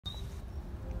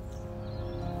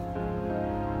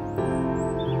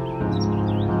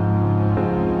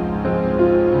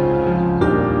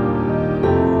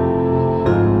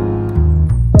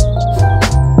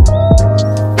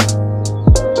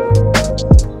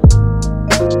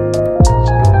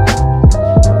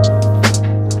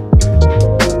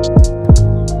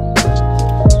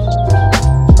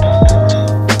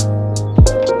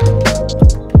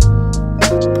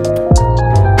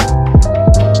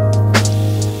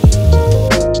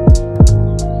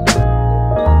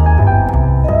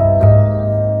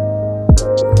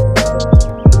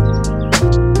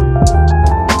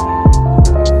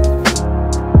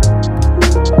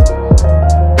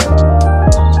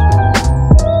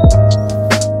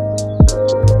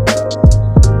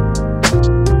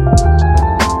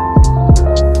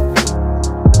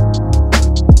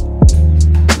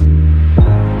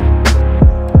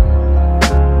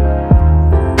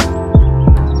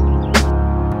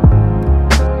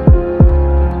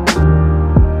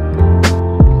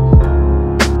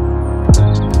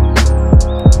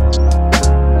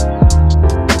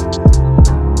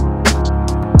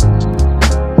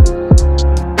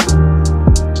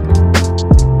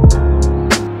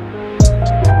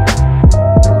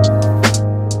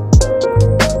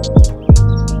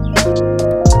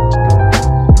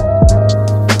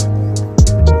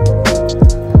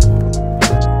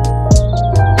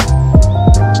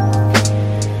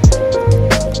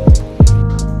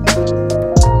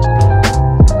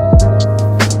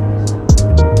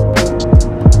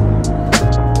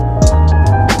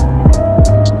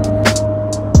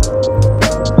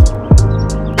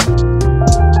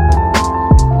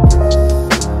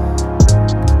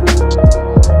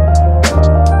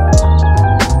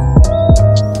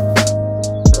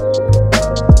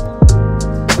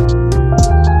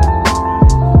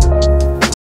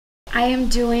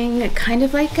kind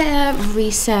of like a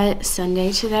reset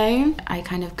Sunday today. I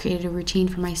kind of created a routine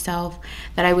for myself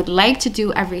that I would like to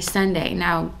do every Sunday.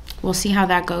 Now, we'll see how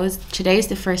that goes. Today is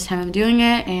the first time I'm doing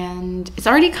it, and it's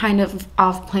already kind of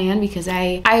off plan because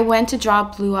I went to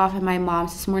drop Blue off at my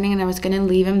mom's this morning, and I was gonna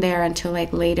leave him there until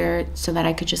like later so that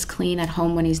I could just clean at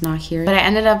home when he's not here. But I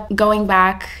ended up going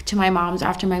back to my mom's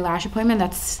after my lash appointment.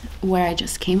 That's where I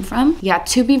just came from. Yeah,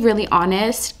 to be really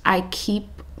honest, I keep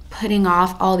putting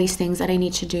off all these things that I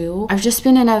need to do. I've just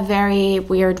been in a very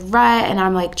weird rut, and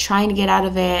I'm like trying to get out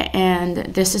of it, and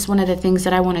this is one of the things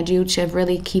that I want to do to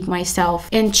really keep myself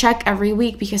in check every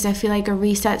week, because I feel like a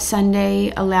reset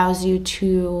Sunday allows you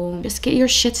to just get your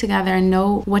shit together and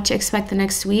know what to expect the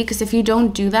next week. Because if you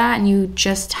don't do that and you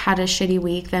just had a shitty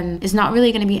week, then it's not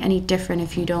really going to be any different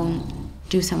if you don't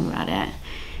do something about it.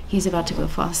 He's about to go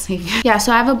fall asleep. Yeah,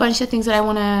 so I have a bunch of things that I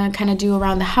want to kind of do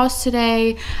around the house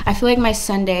today. I feel like my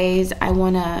Sundays, I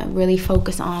want to really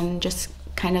focus on just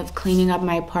kind of cleaning up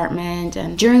my apartment.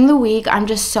 And during the week, I'm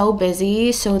just so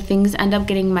busy, so things end up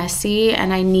getting messy,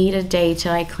 and I need a day to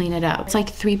like clean it up. It's like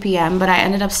 3 p.m., but I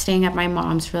ended up staying at my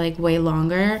mom's for like way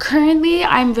longer. Currently,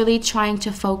 I'm really trying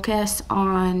to focus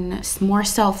on more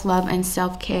self-love and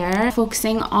self-care,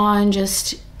 focusing on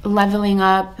just leveling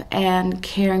up and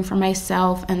caring for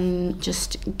myself and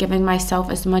just giving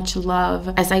myself as much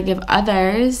love as I give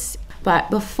others.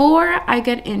 But before I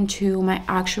get into my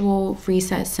actual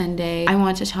reset Sunday, I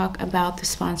want to talk about the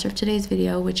sponsor of today's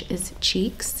video, which is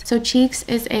CHEEX. So CHEEX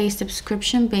is a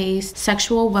subscription-based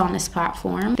sexual wellness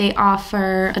platform. They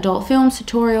offer adult films,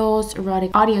 tutorials,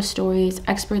 erotic audio stories,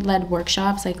 expert-led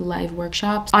workshops, like live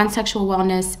workshops on sexual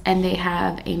wellness, and they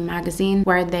have a magazine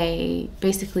where they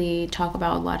basically talk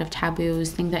about a lot of taboos,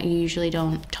 things that you usually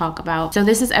don't talk about. So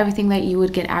this is everything that you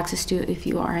would get access to if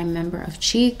you are a member of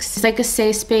CHEEX. It's like a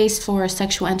safe space for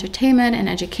sexual entertainment and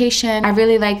education. I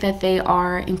really like that they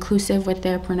are inclusive with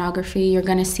their pornography. You're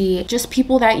gonna see just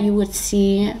people that you would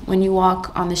see when you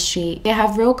walk on the street. They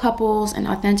have real couples and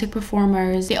authentic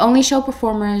performers. They only show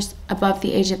performers above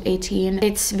the age of 18.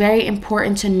 It's very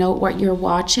important to note what you're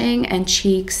watching, and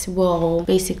CHEEX will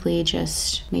basically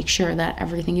just make sure that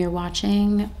everything you're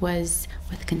watching was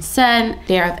with consent,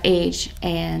 they're of age,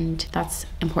 and that's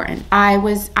important. I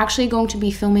was actually going to be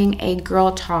filming a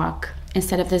girl talk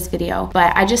instead of this video,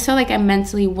 but I just felt like I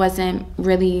mentally wasn't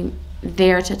really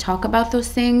there to talk about those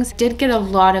things. Did get a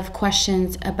lot of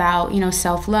questions about, you know,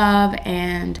 self-love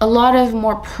and a lot of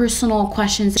more personal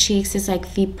questions. CHEEX is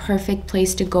like the perfect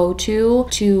place to go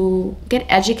to get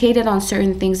educated on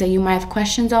certain things that you might have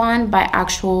questions on by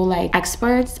actual like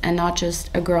experts, and not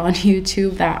just a girl on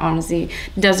YouTube that honestly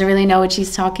doesn't really know what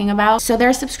she's talking about. So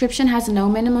their subscription has no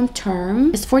minimum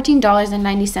term. It's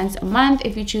 $14.90 a month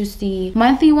if you choose the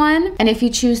monthly one, and if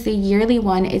you choose the yearly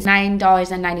one, it's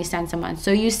 $9.90 a month. So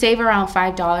you save around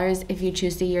 $5 if you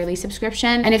choose the yearly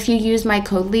subscription. And if you use my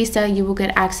code Lisa, you will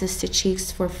get access to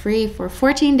CHEEX for free for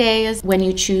 14 days when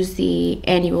you choose the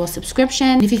annual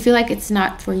subscription. If you feel like it's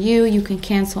not for you, you can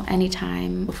cancel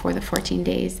anytime before the 14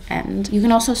 days, and you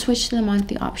can also switch to the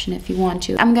monthly option if you want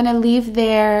to. I'm gonna leave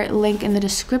their link in the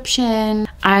description.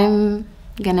 I'm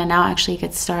gonna now actually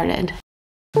get started.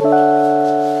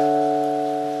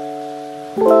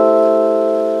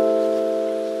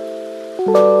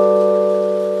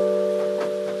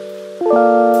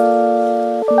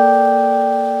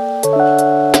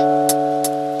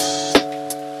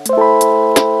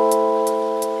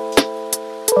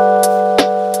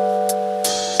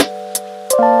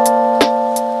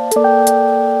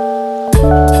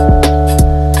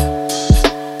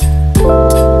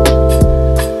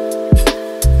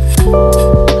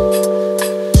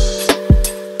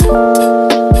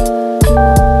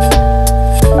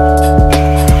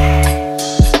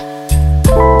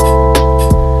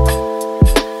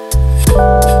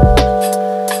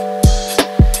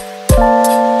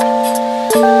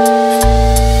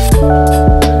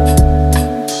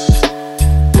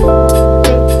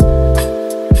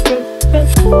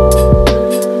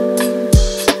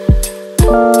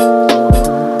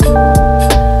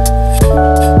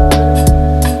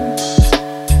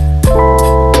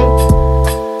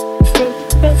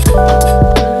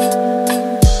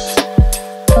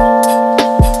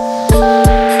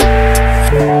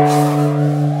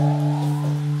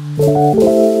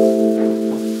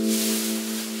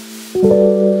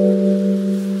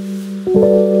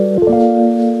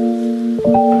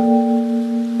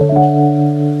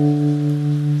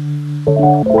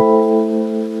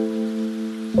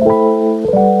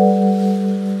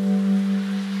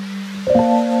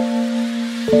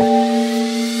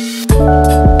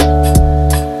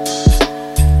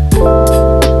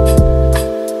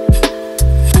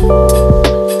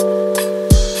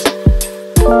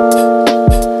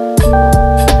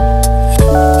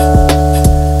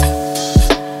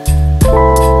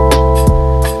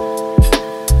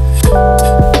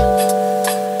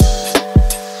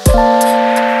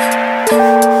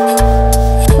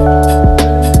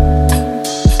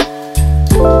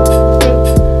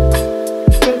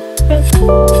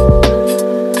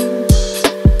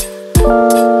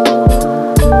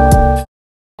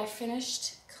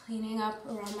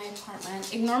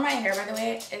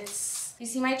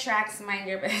 tracks, mind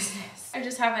your business. I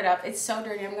just have it up. It's so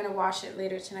dirty. I'm gonna wash it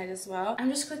later tonight as well. I'm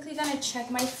just quickly gonna check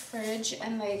my fridge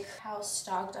and like how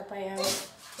stocked up I am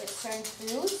with certain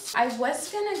foods. I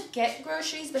was gonna get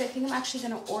groceries, but I think I'm actually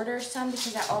gonna order some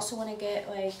because I also want to get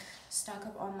like stock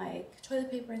up on like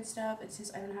toilet paper and stuff. And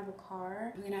since I don't have a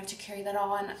car, I'm gonna have to carry that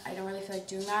all, and I don't really feel like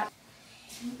doing that.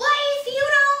 But if you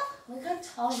don't, look how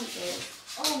tall he is.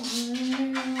 Oh.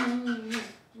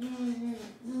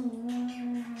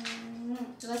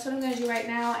 So that's what I'm gonna do right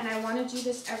now, and I want to do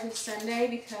this every Sunday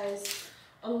because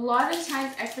a lot of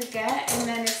times I forget, and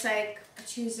then it's like a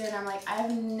Tuesday and I'm like, I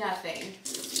have nothing.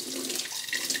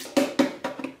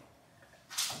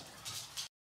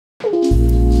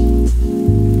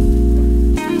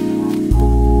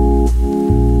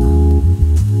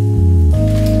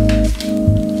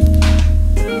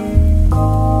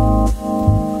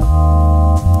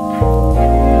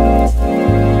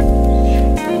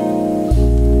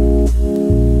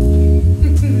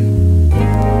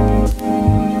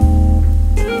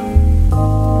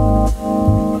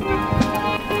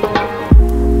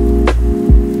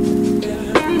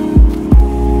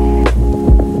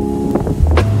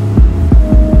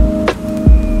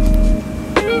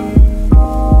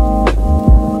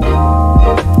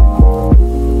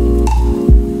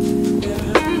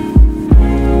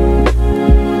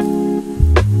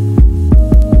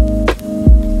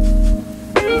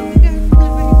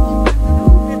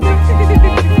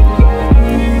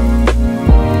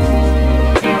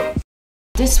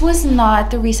 This was not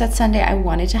the reset Sunday I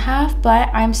wanted to have, but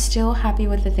I'm still happy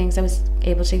with the things I was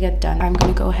able to get done. I'm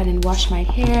gonna go ahead and wash my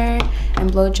hair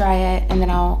and blow dry it, and then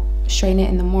I'll straighten it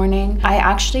in the morning. I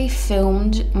actually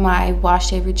filmed my wash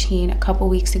day routine a couple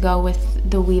weeks ago with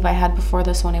the weave I had before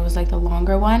this one. It was like the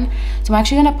longer one. So I'm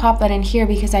actually gonna pop that in here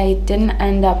because I didn't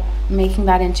end up making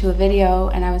that into a video,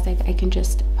 and I was like, I can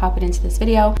just pop it into this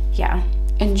video. Yeah,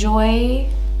 enjoy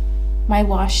my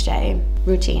wash day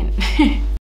routine.